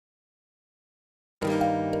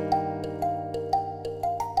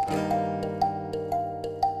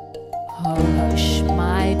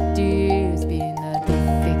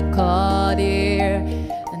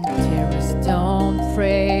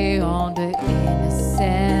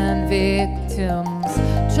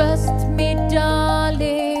victims. Trust me,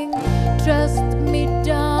 darling, trust me,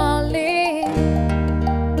 darling.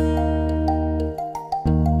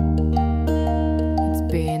 It's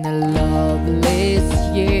been a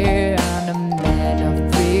loveless year and a man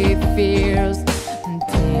of three fears: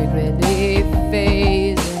 integrity,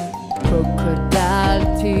 faith, and crocodile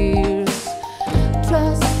tears.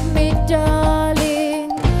 Trust me, darling,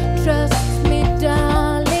 trust me,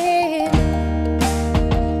 darling.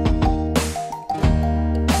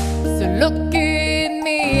 So look in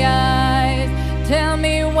me eyes, tell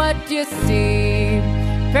me what you see.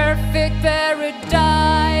 Perfect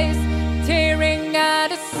paradise, tearing at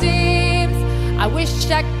the seams. I wish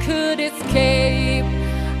I could escape,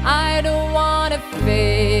 I don't wanna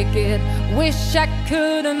fake it. Wish I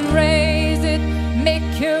could erase it,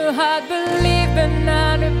 make your heart believe, but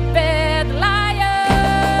not a bad liar,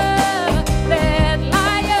 bad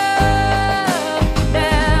liar.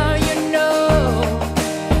 Now you know,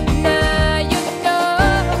 now you know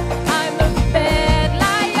I'm a bad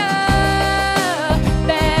liar,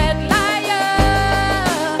 bad liar.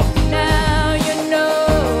 Now you know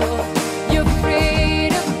you're free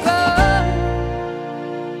to go.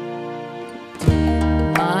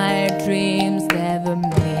 My dreams never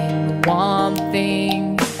mean one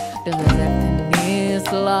thing. Does happiness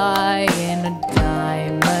lie in a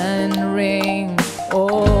diamond ring?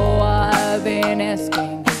 Oh, I've been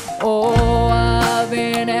asking, oh, I've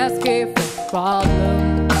been asking for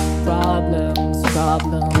problems, problems,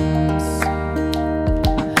 problems.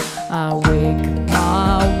 I wake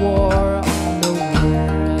my war on the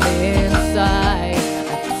world inside.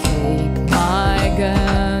 I take my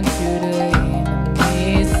gun to the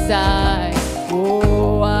enemy's side.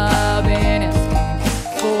 Oh, I've been asking,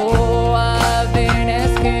 oh, I've been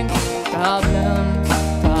asking problems,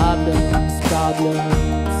 problems,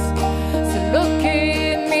 problems. So look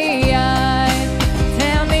in me eyes,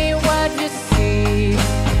 tell me what you see.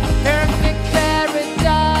 Perfect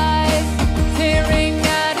paradise, tearing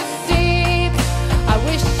at the seams. I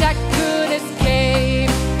wish I could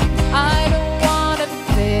escape, I don't wanna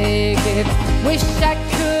fake it. Wish I